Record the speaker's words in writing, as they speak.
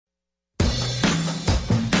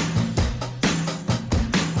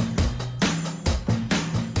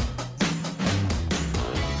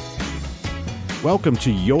Welcome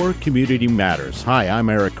to Your Community Matters. Hi, I'm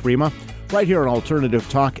Eric Crema, right here on Alternative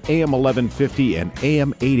Talk, AM 1150 and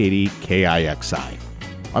AM 880 KIXI.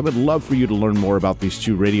 I would love for you to learn more about these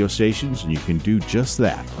two radio stations, and you can do just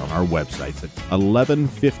that on our websites at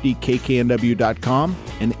 1150kknw.com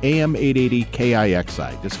and AM 880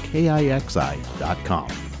 KIXI, just KIXI.com.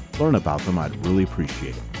 Learn about them. I'd really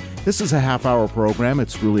appreciate it. This is a half-hour program.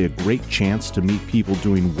 It's really a great chance to meet people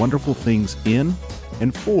doing wonderful things in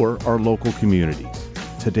and for our local communities.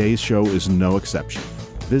 Today's show is no exception.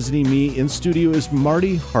 Visiting me in studio is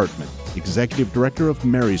Marty Hartman, Executive Director of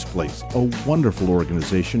Mary's Place, a wonderful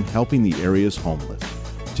organization helping the area's homeless.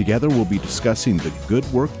 Together, we'll be discussing the good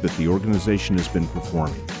work that the organization has been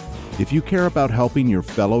performing. If you care about helping your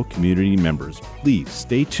fellow community members, please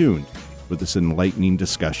stay tuned for this enlightening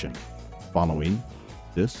discussion following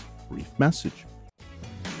this brief message.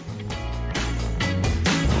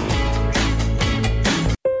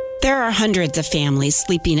 There are hundreds of families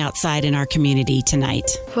sleeping outside in our community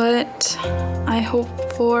tonight. What I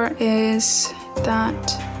hope for is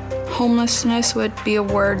that homelessness would be a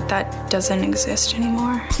word that doesn't exist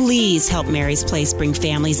anymore. Please help Mary's Place bring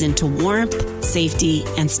families into warmth, safety,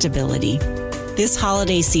 and stability. This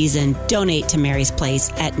holiday season, donate to Mary's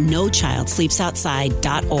Place at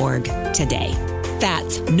nochildsleepsoutside.org today.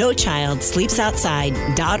 That's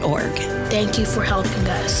nochildsleepsoutside.org. Thank you for helping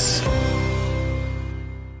us.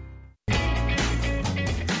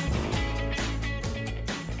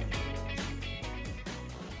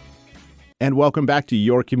 And welcome back to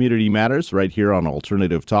Your Community Matters right here on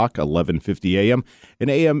Alternative Talk, 1150 AM and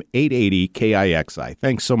AM 880 KIXI.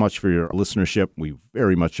 Thanks so much for your listenership. We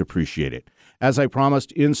very much appreciate it. As I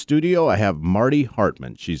promised, in studio, I have Marty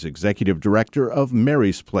Hartman. She's Executive Director of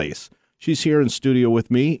Mary's Place. She's here in studio with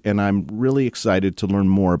me, and I'm really excited to learn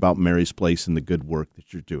more about Mary's Place and the good work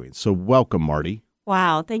that you're doing. So welcome, Marty.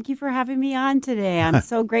 Wow, thank you for having me on today. I'm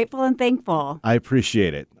so grateful and thankful. I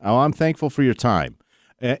appreciate it. Oh, I'm thankful for your time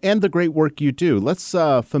and the great work you do. Let's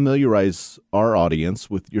familiarize our audience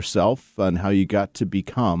with yourself and how you got to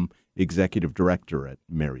become Executive Director at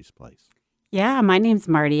Mary's Place. Yeah, my name's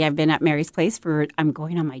Marty. I've been at Mary's Place I'm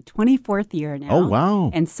going on my 24th year now. Oh,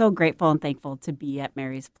 wow. And so grateful and thankful to be at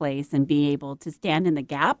Mary's Place and be able to stand in the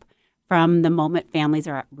gap from the moment families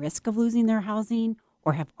are at risk of losing their housing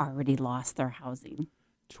or have already lost their housing.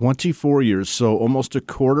 24 years, so almost a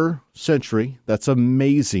quarter century. That's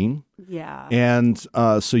amazing. Yeah. And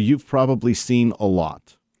so you've probably seen a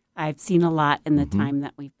lot. I've seen a lot in the time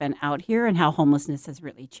that we've been out here and how homelessness has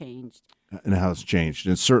really changed. And how it's changed.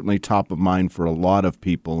 And it's certainly top of mind for a lot of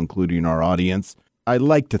people, including our audience. I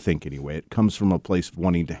like to think, anyway, it comes from a place of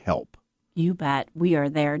wanting to help. You bet. We are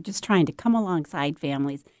there just trying to come alongside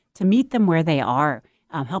families to meet them where they are,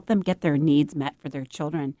 help them get their needs met for their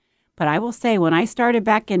children. But I will say, when I started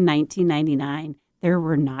back in 1999, there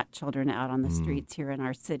were not children out on the streets here in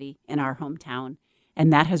our city, in our hometown.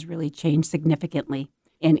 And that has really changed significantly,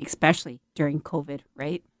 and especially during COVID,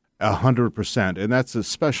 right? 100%. And that's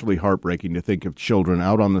especially heartbreaking to think of children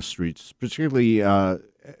out on the streets, particularly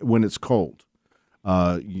when it's cold.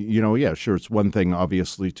 Sure, it's one thing,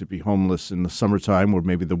 obviously, to be homeless in the summertime where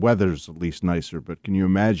maybe the weather's at least nicer. But can you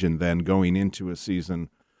imagine then going into a season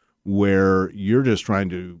where you're just trying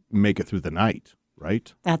to make it through the night,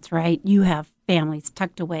 right? That's right. You have families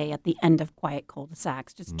tucked away at the end of quiet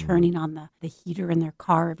cul-de-sacs, just turning on the heater in their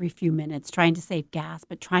car every few minutes, trying to save gas,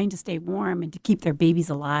 but trying to stay warm and to keep their babies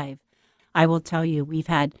alive. I will tell you, we've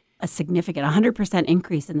had a significant 100%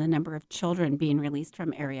 increase in the number of children being released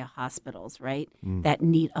from area hospitals, right, that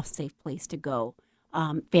need a safe place to go.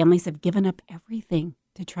 Families have given up everything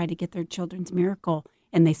to try to get their children's miracle,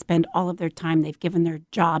 and they spend all of their time, they've given their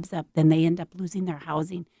jobs up, then they end up losing their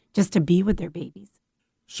housing just to be with their babies.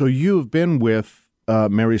 So you've been with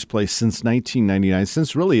Mary's Place since 1999,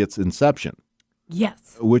 since really its inception.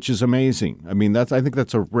 Yes. Which is amazing. I mean, I think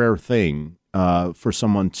that's a rare thing for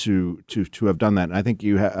someone to have done that. And I think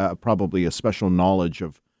you have probably a special knowledge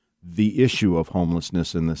of the issue of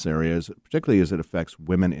homelessness in this area, particularly as it affects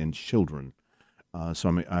women and children. So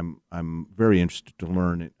I'm very interested to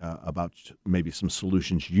learn about maybe some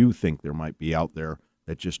solutions you think there might be out there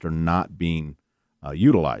that just are not being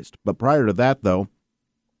utilized. But prior to that, though,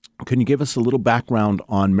 can you give us a little background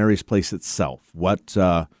on Mary's Place itself? What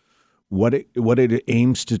it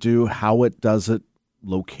aims to do, how it does it,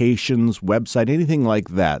 locations, website, anything like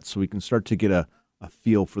that, so we can start to get a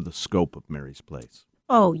feel for the scope of Mary's Place?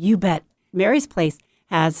 Oh, you bet. Mary's Place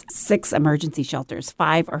has 6 emergency shelters.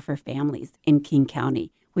 5 are for families in King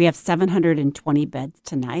County. We have 720 beds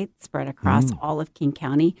tonight spread across all of King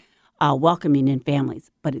County, welcoming in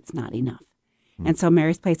families, but it's not enough. And so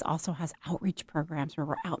Mary's Place also has outreach programs where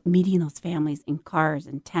we're out meeting those families in cars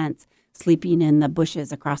and tents, sleeping in the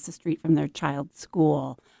bushes across the street from their child's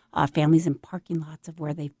school, families in parking lots of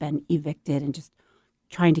where they've been evicted and just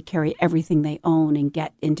trying to carry everything they own and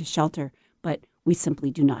get into shelter. But we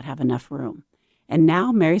simply do not have enough room. And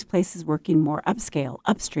now Mary's Place is working more upscale,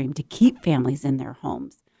 upstream, to keep families in their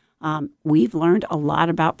homes. We've learned a lot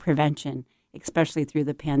about prevention, especially through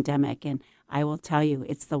the pandemic. And I will tell you,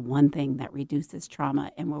 it's the one thing that reduces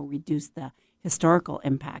trauma and will reduce the historical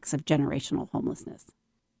impacts of generational homelessness.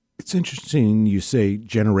 It's interesting you say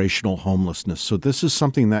generational homelessness. So this is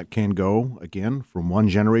something that can go, again, from one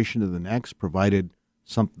generation to the next, provided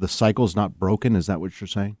the cycle's not broken. Is that what you're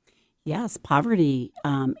saying? Yes, poverty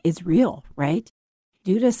is real, right?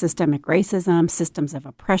 Due to systemic racism, systems of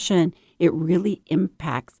oppression, it really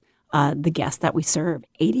impacts the guests that we serve.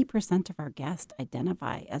 80% of our guests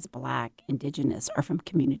identify as Black, Indigenous, or from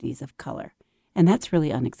communities of color. And that's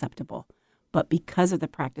really unacceptable. But because of the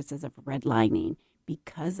practices of redlining,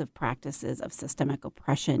 because of practices of systemic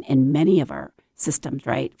oppression in many of our systems,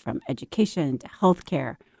 right, from education to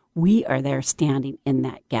healthcare, we are there standing in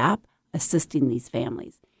that gap, assisting these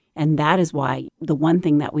families. And that is why the one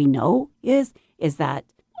thing that we know is that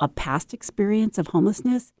a past experience of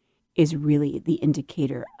homelessness is really the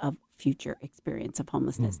indicator of future experience of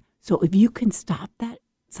homelessness. So if you can stop that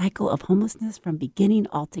cycle of homelessness from beginning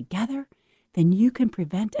altogether, then you can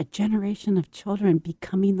prevent a generation of children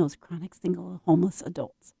becoming those chronic single homeless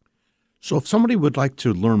adults. So if somebody would like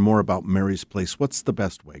to learn more about Mary's Place, what's the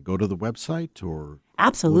best way? Go to the website or?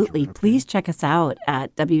 Absolutely. Okay. Please check us out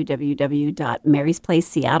at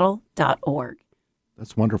www.marysplaceseattle.org.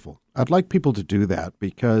 That's wonderful. I'd like people to do that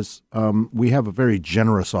because we have a very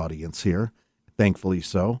generous audience here, thankfully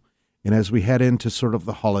so. And as we head into sort of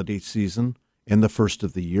the holiday season and the first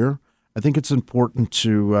of the year, I think it's important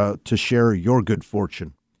to share your good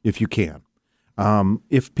fortune if you can.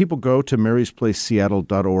 If people go to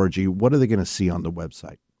marysplaceseattle.org, what are they going to see on the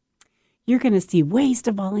website? You're going to see ways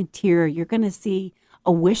to volunteer. You're going to see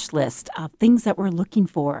a wish list of things that we're looking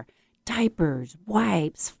for: diapers,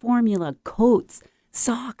 wipes, formula, coats,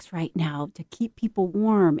 socks right now to keep people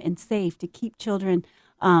warm and safe, to keep children,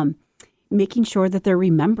 making sure that they're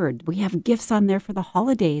remembered. We have gifts on there for the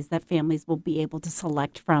holidays that families will be able to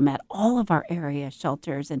select from at all of our area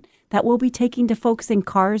shelters, and that we'll be taking to folks in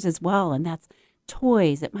cars as well. And that's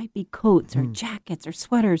toys. It might be coats or jackets or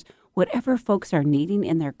sweaters, whatever folks are needing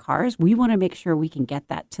in their cars. We want to make sure we can get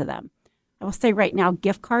that to them. I will say right now,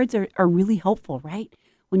 gift cards are really helpful, right?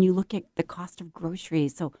 When you look at the cost of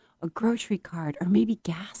groceries, so a grocery card or maybe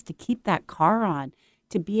gas to keep that car on,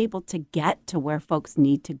 to be able to get to where folks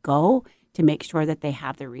need to go to make sure that they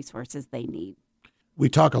have the resources they need. We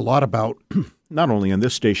talk a lot about, not only on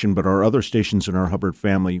this station, but our other stations in our Hubbard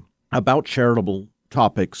family, about charitable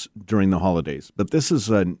topics during the holidays. But this is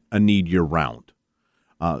a need year-round.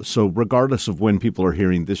 So regardless of when people are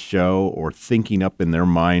hearing this show or thinking up in their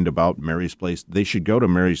mind about Mary's Place, they should go to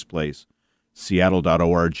Mary's Place,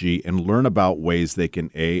 Seattle.org, and learn about ways they can,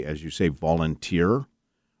 as you say, volunteer.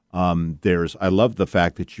 I love the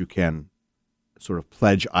fact that you can sort of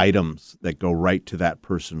pledge items that go right to that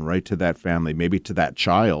person, right to that family, maybe to that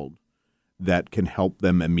child, that can help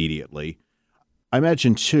them immediately. I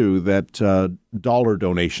imagine, too, that dollar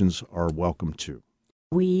donations are welcome, too.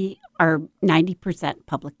 We are 90%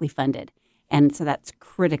 publicly funded. And so that's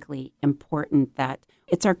critically important, that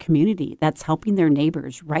it's our community that's helping their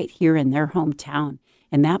neighbors right here in their hometown.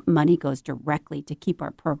 And that money goes directly to keep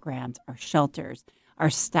our programs, our shelters, our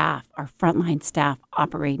staff, our frontline staff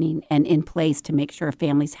operating and in place to make sure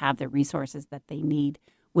families have the resources that they need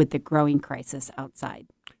with the growing crisis outside.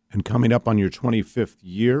 And coming up on your 25th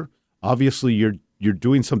year, obviously you're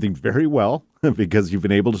doing something very well because you've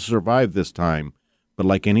been able to survive this time. But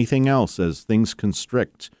like anything else, as things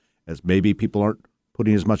constrict, as maybe people aren't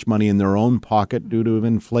putting as much money in their own pocket due to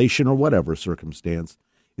inflation or whatever circumstance,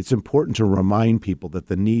 it's important to remind people that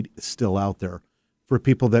the need is still out there for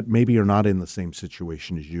people that maybe are not in the same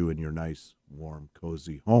situation as you in your nice, warm,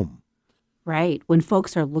 cozy home. Right. When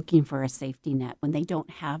folks are looking for a safety net, when they don't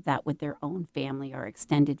have that with their own family or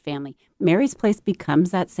extended family, Mary's Place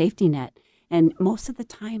becomes that safety net. And most of the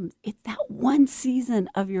time, it's that one season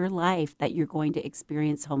of your life that you're going to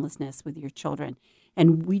experience homelessness with your children.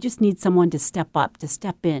 And we just need someone to step up, to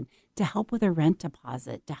step in, to help with a rent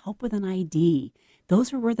deposit, to help with an ID.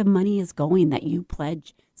 Those are where the money is going that you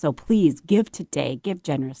pledge. So please give today, give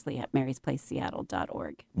generously at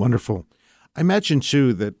marysplaceseattle.org. Wonderful. I imagine,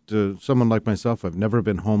 too, that someone like myself, I've never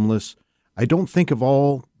been homeless. I don't think of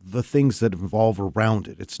all the things that involve around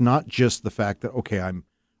it. It's not just the fact that, okay, I'm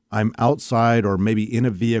I'm outside or maybe in a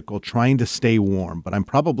vehicle trying to stay warm, but I'm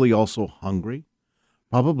probably also hungry,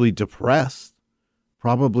 probably depressed,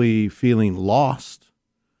 probably feeling lost.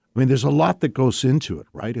 I mean, there's a lot that goes into it,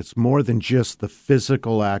 right? It's more than just the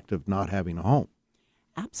physical act of not having a home.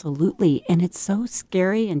 Absolutely. And it's so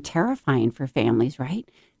scary and terrifying for families, right?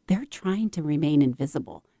 They're trying to remain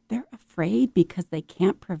invisible. They're afraid because they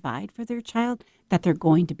can't provide for their child that they're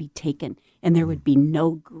going to be taken. And there would be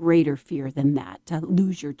no greater fear than that, to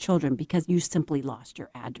lose your children because you simply lost your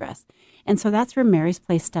address. And so that's where Mary's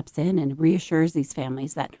Place steps in and reassures these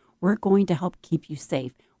families that we're going to help keep you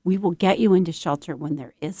safe. We will get you into shelter when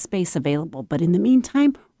there is space available. But in the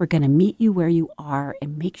meantime, we're going to meet you where you are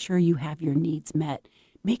and make sure you have your needs met.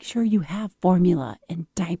 Make sure you have formula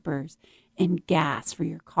and diapers and gas for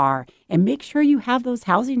your car, and make sure you have those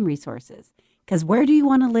housing resources. Because where do you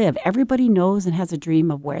want to live? Everybody knows and has a dream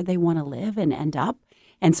of where they want to live and end up.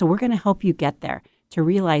 And so we're going to help you get there to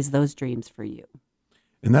realize those dreams for you.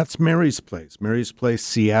 And that's Mary's Place,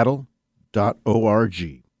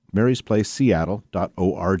 marysplaceseattle.org,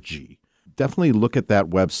 marysplaceseattle.org. Definitely look at that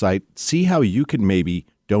website, see how you can maybe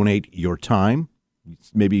donate your time,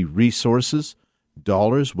 maybe resources,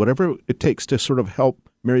 dollars, whatever it takes to sort of help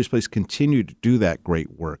Mary's Place continue to do that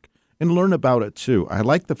great work and learn about it too. I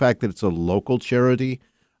like the fact that it's a local charity.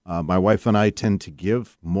 My wife and I tend to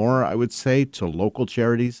give more, I would say, to local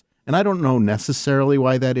charities. And I don't know necessarily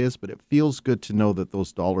why that is, but it feels good to know that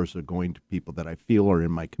those dollars are going to people that I feel are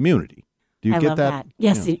in my community. Do you I get love that?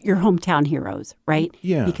 Yes, Yeah. your hometown heroes, right?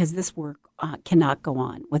 Yeah. Because this work cannot go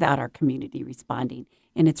on without our community responding.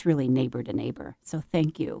 And it's really neighbor to neighbor. So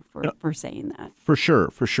thank you for saying that. For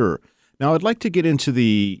sure, for sure. Now, I'd like to get into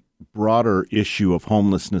the broader issue of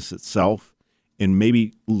homelessness itself and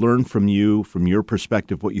maybe learn from you, from your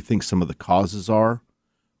perspective, what you think some of the causes are,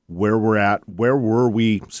 where we're at, where were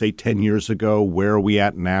we, say, 10 years ago, where are we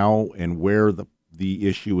at now, and where the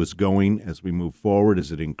issue is going as we move forward.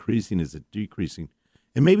 Is it increasing? Is it decreasing?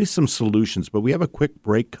 And maybe some solutions. But we have a quick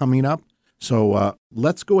break coming up. So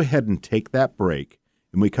let's go ahead and take that break.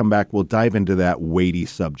 And we come back, we'll dive into that weighty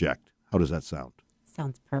subject. How does that sound?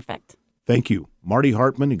 Sounds perfect. Thank you. Marty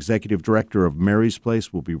Hartman, Executive Director of Mary's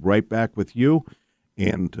Place. We'll be right back with you.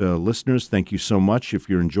 And listeners, thank you so much. If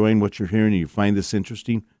you're enjoying what you're hearing and you find this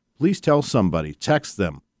interesting, please tell somebody, text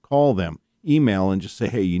them, call them, email, and just say,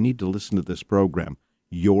 hey, you need to listen to this program.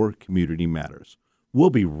 Your community matters. We'll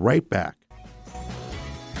be right back.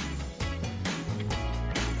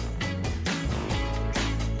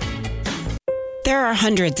 There are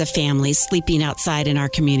hundreds of families sleeping outside in our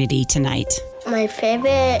community tonight. My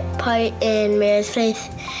favorite part in Mary's Place,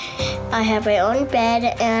 I have my own bed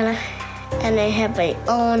and I have my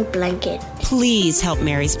own blanket. Please help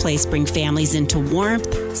Mary's Place bring families into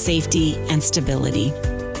warmth, safety, and stability.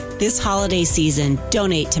 This holiday season,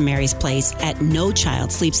 donate to Mary's Place at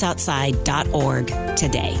nochildsleepsoutside.org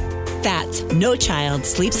today. That's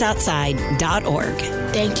nochildsleepsoutside.org.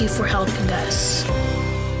 Thank you for helping us.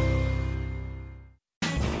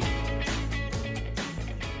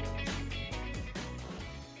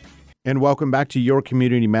 And welcome back to Your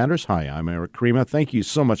Community Matters. Hi, I'm Eric Crema. Thank you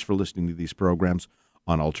so much for listening to these programs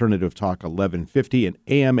on Alternative Talk 1150 and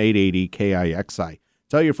AM 880 KIXI.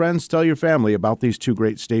 Tell your friends, tell your family about these two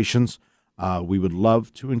great stations. We would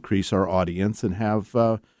love to increase our audience and have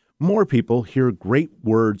more people hear great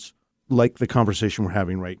words like the conversation we're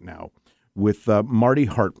having right now with Marty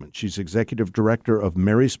Hartman. She's Executive Director of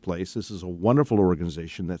Mary's Place. This is a wonderful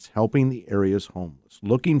organization that's helping the area's homeless,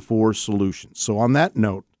 looking for solutions. So on that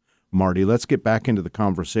note, Marty, let's get back into the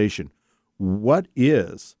conversation. What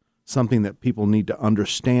is something that people need to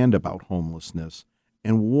understand about homelessness,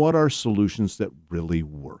 and what are solutions that really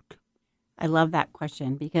work? I love that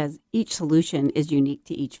question because each solution is unique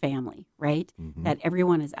to each family, right? Mm-hmm. That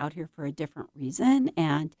everyone is out here for a different reason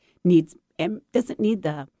and doesn't need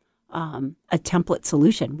a template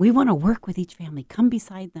solution. We want to work with each family, come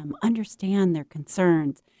beside them, understand their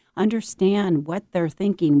concerns, understand what they're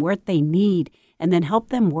thinking, what they need, and then help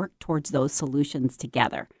them work towards those solutions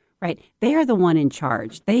together, right? They are the one in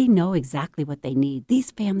charge. They know exactly what they need. These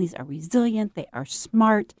families are resilient. They are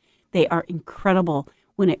smart. They are incredible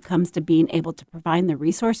when it comes to being able to provide the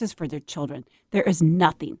resources for their children. There is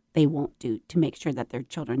nothing they won't do to make sure that their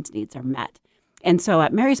children's needs are met. And so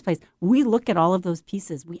at Mary's Place, we look at all of those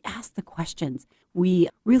pieces. We ask the questions. We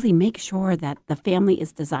really make sure that the family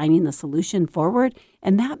is designing the solution forward.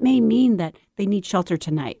 And that may mean that they need shelter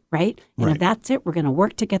tonight, right? And if that's it, we're going to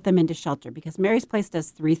work to get them into shelter because Mary's Place does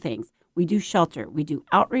three things. We do shelter, we do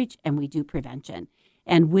outreach, and we do prevention.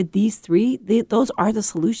 And with these three, those are the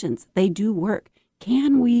solutions. They do work.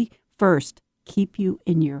 Can we first keep you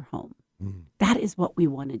in your home? That is what we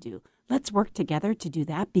want to do. Let's work together to do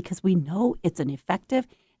that because we know it's an effective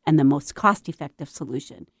and the most cost-effective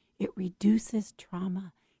solution. It reduces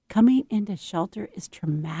trauma. Coming into shelter is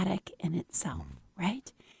traumatic in itself,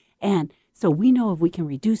 right? And so we know if we can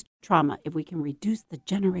reduce trauma, if we can reduce the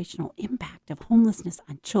generational impact of homelessness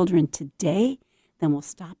on children today, then we'll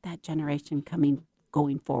stop that generation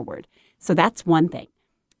going forward. So that's one thing.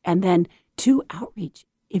 And then 2, outreach.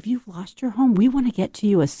 If you've lost your home, we want to get to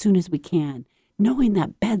you as soon as we can, knowing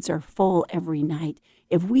that beds are full every night.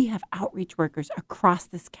 If we have outreach workers across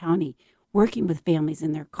this county working with families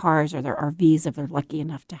in their cars or their RVs, if they're lucky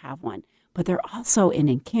enough to have one, but they're also in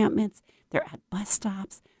encampments, they're at bus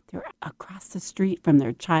stops, they're across the street from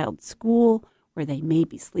their child's school where they may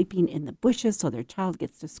be sleeping in the bushes so their child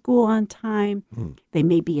gets to school on time. They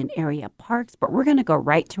may be in area parks, but we're going to go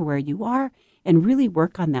right to where you are and really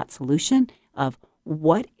work on that solution of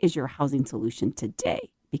what is your housing solution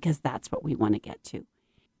today, because that's what we want to get to.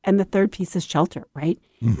 And the third piece is shelter, right?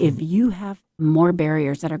 If you have more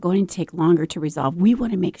barriers that are going to take longer to resolve, we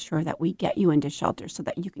want to make sure that we get you into shelter so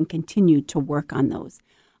that you can continue to work on those.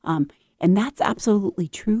 And that's absolutely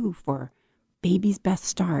true for Baby's Best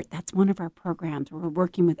Start. That's one of our programs where we're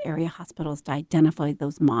working with area hospitals to identify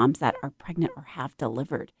those moms that are pregnant or have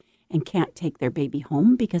delivered and can't take their baby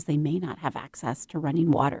home because they may not have access to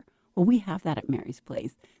running water. Well, we have that at Mary's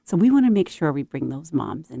Place. So we want to make sure we bring those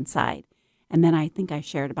moms inside. And then I think I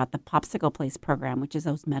shared about the Popsicle Place program, which is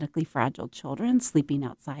those medically fragile children sleeping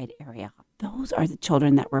outside area. Those are the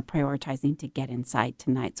children that we're prioritizing to get inside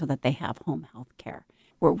tonight so that they have home health care.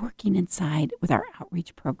 We're working inside with our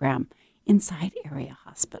outreach program inside area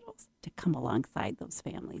hospitals to come alongside those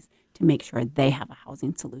families to make sure they have a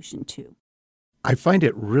housing solution too. I find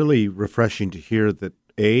it really refreshing to hear that,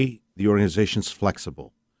 A, the organization's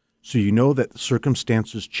flexible. So you know that the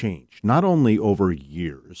circumstances change, not only over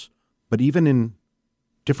years, but even in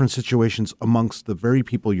different situations amongst the very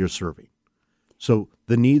people you're serving. So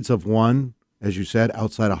the needs of one, as you said,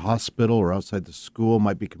 outside a hospital or outside the school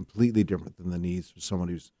might be completely different than the needs for someone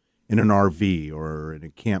who's in an RV or an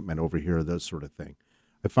encampment over here, that sort of thing.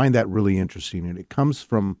 I find that really interesting, and it comes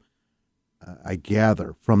from, I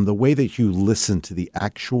gather, from the way that you listen to the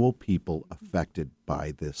actual people affected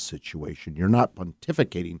by this situation. You're not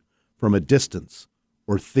pontificating from a distance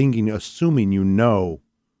or assuming you know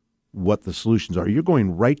what the solutions are. You're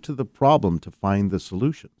going right to the problem to find the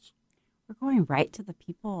solutions. We're going right to the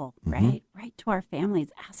people, right? Right to our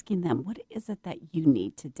families, asking them, what is it that you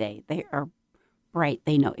need today? They are bright.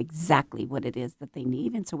 They know exactly what it is that they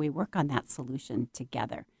need. And so we work on that solution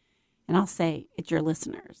together. And I'll say it's your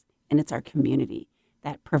listeners and it's our community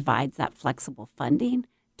that provides that flexible funding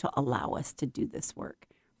to allow us to do this work,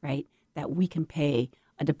 right? That we can pay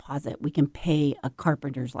a deposit, we can pay a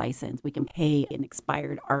carpenter's license, we can pay an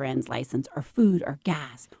expired RN's license, or food or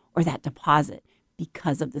gas, or that deposit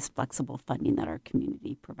because of this flexible funding that our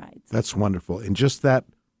community provides. That's wonderful. And just that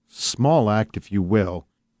small act, if you will,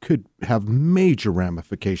 could have major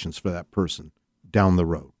ramifications for that person down the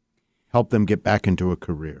road. Help them get back into a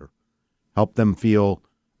career. Help them feel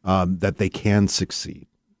that they can succeed.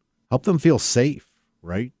 Help them feel safe,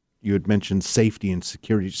 right? You had mentioned safety and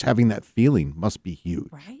security. Just having that feeling must be huge.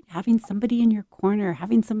 Right. Having somebody in your corner,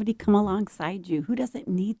 having somebody come alongside you. Who doesn't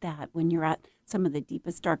need that when you're at some of the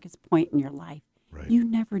deepest, darkest point in your life? Right. You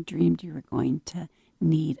never dreamed you were going to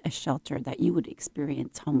need a shelter, that you would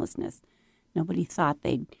experience homelessness. Nobody thought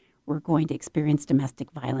they were going to experience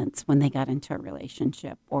domestic violence when they got into a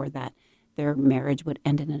relationship, or that their marriage would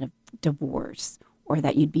end in a divorce, or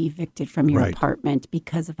that you'd be evicted from your apartment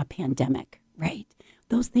because of a pandemic, right?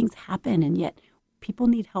 Those things happen, and yet people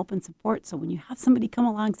need help and support. So when you have somebody come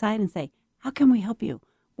alongside and say, how can we help you?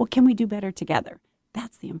 What can we do better together?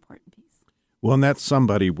 That's the important piece. Well, and that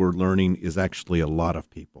somebody we're learning is actually a lot of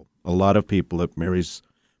people at Mary's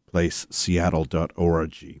Place,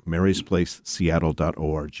 Seattle.org,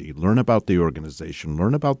 marysplaceseattle.org. Learn about the organization,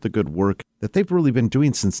 learn about the good work that they've really been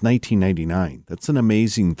doing since 1999. That's an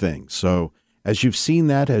amazing thing. So as you've seen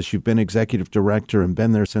that, as you've been executive director and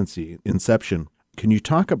been there since the inception, can you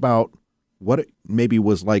talk about what it maybe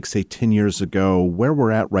was like, say, 10 years ago, where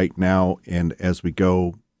we're at right now, and as we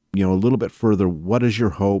go, a little bit further, what is your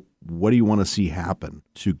hope? What do you want to see happen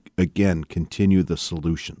to, again, continue the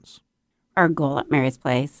solutions? Our goal at Mary's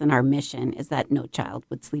Place and our mission is that no child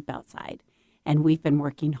would sleep outside. And we've been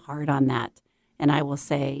working hard on that. And I will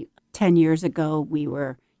say 10 years ago, we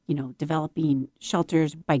were, developing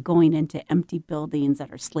shelters by going into empty buildings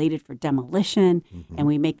that are slated for demolition, and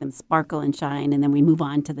we make them sparkle and shine, and then we move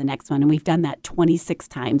on to the next one. And we've done that 26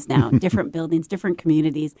 times now, different buildings, different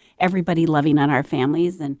communities, everybody loving on our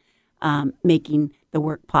families and making the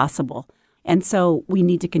work possible. And so we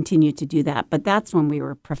need to continue to do that. But that's when we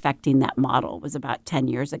were perfecting that model, was about 10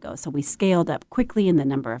 years ago. So we scaled up quickly in the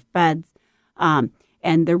number of beds, and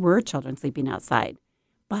there were children sleeping outside.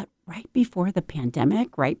 But right before the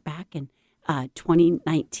pandemic, right back in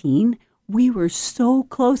 2019, we were so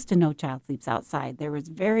close to no child sleeps outside. There was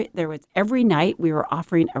every night we were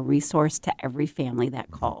offering a resource to every family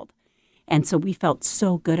that called. And so we felt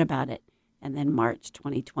so good about it. And then March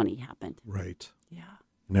 2020 happened. Right. Yeah.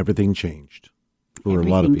 And everything changed for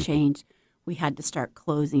Everything a lot of people. Changed. We had to start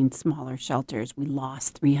closing smaller shelters. We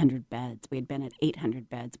lost 300 beds. We had been at 800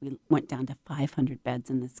 beds. We went down to 500 beds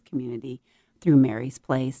in this community through Mary's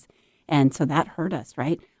Place. And so that hurt us,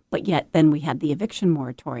 right? But yet then we had the eviction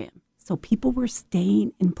moratorium. So people were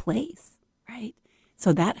staying in place, right?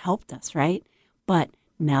 So that helped us, right? But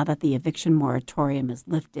now that the eviction moratorium is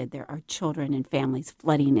lifted, there are children and families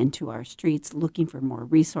flooding into our streets looking for more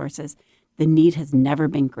resources. The need has never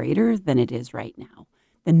been greater than it is right now.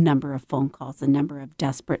 The number of phone calls, the number of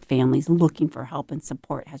desperate families looking for help and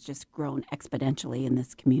support has just grown exponentially in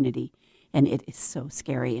this community. And it is so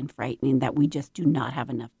scary and frightening that we just do not have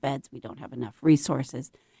enough beds. We don't have enough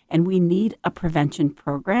resources. And we need a prevention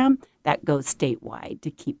program that goes statewide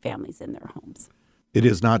to keep families in their homes. It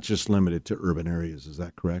is not just limited to urban areas. Is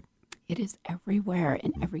that correct? It is everywhere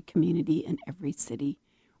in every community in every city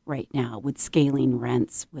right now, with scaling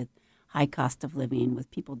rents, with high cost of living,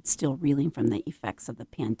 with people still reeling from the effects of the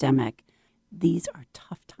pandemic. These are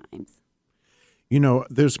tough times. You know,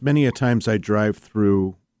 there's many a times I drive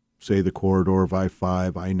through, say, the corridor of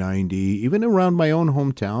I-5, I-90, even around my own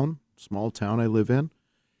hometown, small town I live in,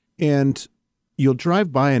 and you'll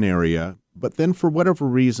drive by an area, but then for whatever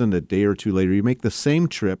reason, a day or two later, you make the same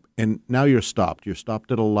trip, and now you're stopped. You're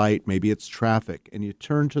stopped at a light, maybe it's traffic, and you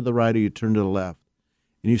turn to the right or you turn to the left,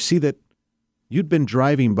 and you see that you'd been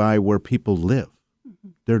driving by where people live. Mm-hmm.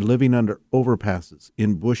 They're living under overpasses,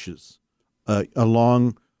 in bushes,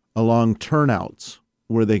 along turnouts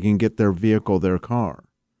where they can get their vehicle, their car.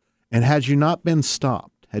 And had you not been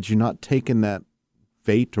stopped, had you not taken that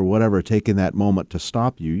fate or whatever, taken that moment to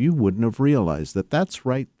stop you, you wouldn't have realized that that's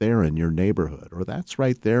right there in your neighborhood, or that's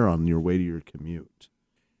right there on your way to your commute.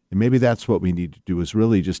 And maybe that's what we need to do, is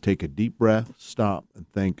really just take a deep breath, stop, and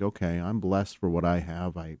think, okay, I'm blessed for what I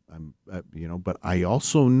have. But I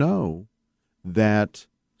also know that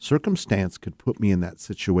circumstance could put me in that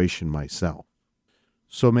situation myself.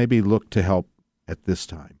 So maybe look to help at this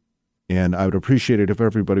time. And I would appreciate it if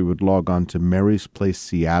everybody would log on to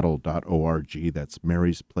marysplaceseattle.org. That's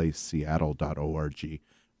marysplaceseattle.org.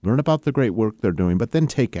 Learn about the great work they're doing, but then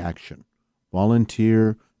take action.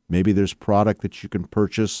 Volunteer. Maybe there's product that you can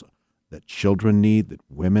purchase that children need, that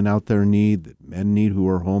women out there need, that men need who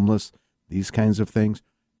are homeless, these kinds of things.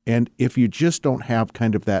 And if you just don't have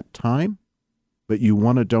kind of that time, but you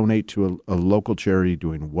want to donate to a local charity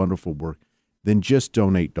doing wonderful work, then just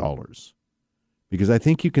donate dollars. Because I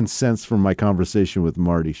think you can sense from my conversation with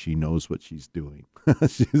Marty, she knows what she's doing.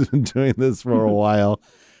 She's been doing this for a while.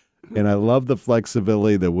 And I love the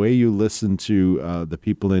flexibility, the way you listen to the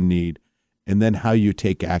people in need, and then how you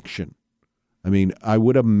take action. I mean, I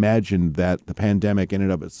would imagine that the pandemic in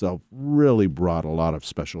and of itself really brought a lot of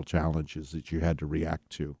special challenges that you had to react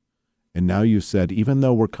to. And now you said, even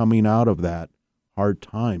though we're coming out of that, hard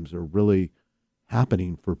times are really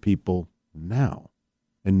happening for people now.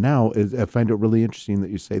 And now I find it really interesting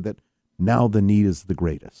that you say that now the need is the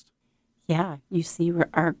greatest. Yeah, you see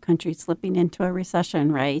our country slipping into a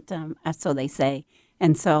recession, right? So they say.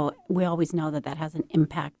 And so we always know that has an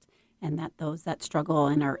impact, and that those that struggle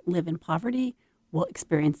and live in poverty will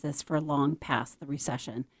experience this for long past the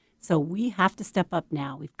recession. So we have to step up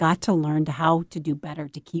now. We've got to learn how to do better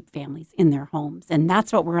to keep families in their homes. And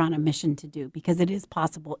that's what we're on a mission to do, because it is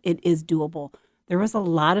possible. It is doable. There was a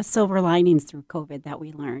lot of silver linings through COVID that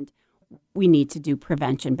we learned. We need to do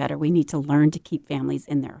prevention better. We need to learn to keep families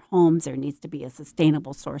in their homes. There needs to be a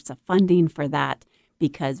sustainable source of funding for that,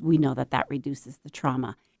 because we know that reduces the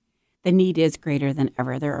trauma. The need is greater than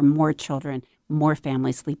ever. There are more children, more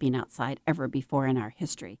families sleeping outside ever before in our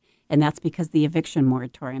history. And that's because the eviction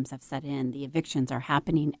moratoriums have set in. The evictions are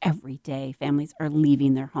happening every day. Families are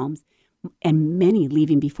leaving their homes, and many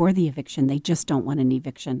leaving before the eviction. They just don't want an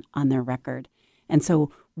eviction on their record. And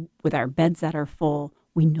so with our beds that are full,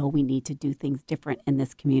 we know we need to do things different in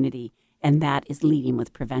this community, and that is leading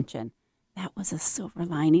with prevention. That was a silver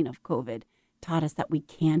lining of COVID. Taught us that we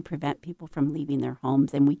can prevent people from leaving their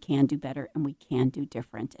homes, and we can do better, and we can do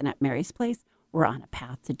different. And at Mary's Place, we're on a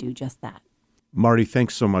path to do just that. Marty,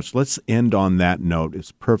 thanks so much. Let's end on that note.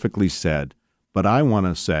 It's perfectly said. But I want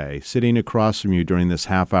to say, sitting across from you during this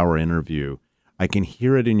half-hour interview, I can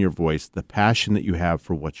hear it in your voice, the passion that you have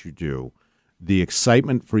for what you do. the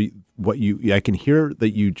excitement for what I can hear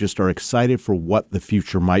that you just are excited for what the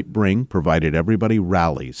future might bring, provided everybody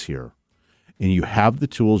rallies here. And you have the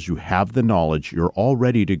tools, you have the knowledge, you're all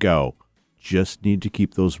ready to go. Just need to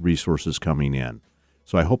keep those resources coming in.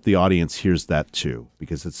 So I hope the audience hears that too,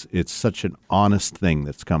 because it's such an honest thing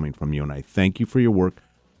that's coming from you. And I thank you for your work,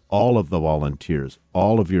 all of the volunteers,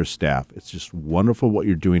 all of your staff. It's just wonderful what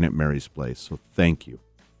you're doing at Mary's Place. So thank you.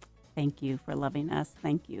 Thank you for loving us.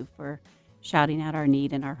 Thank you for shouting out our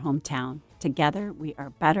need in our hometown. Together, we are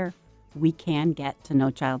better. We can get to No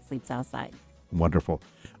Child Sleeps Outside. Wonderful.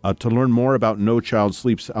 To learn more about No Child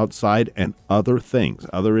Sleeps Outside and other things,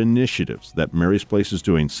 other initiatives that Mary's Place is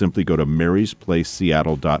doing, simply go to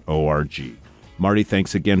marysplaceseattle.org. Marty,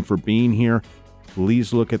 thanks again for being here.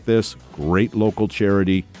 Please look at this great local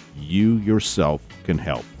charity. You yourself can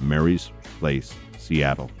help.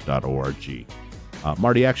 marysplaceseattle.org.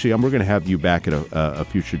 Marty, actually, we're going to have you back at a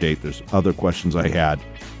future date. There's other questions I had.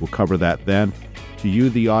 We'll cover that then. To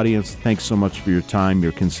you, the audience, thanks so much for your time,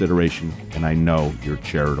 your consideration, and I know your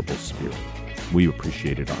charitable spirit. We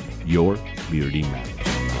appreciate it on Your Community Matters.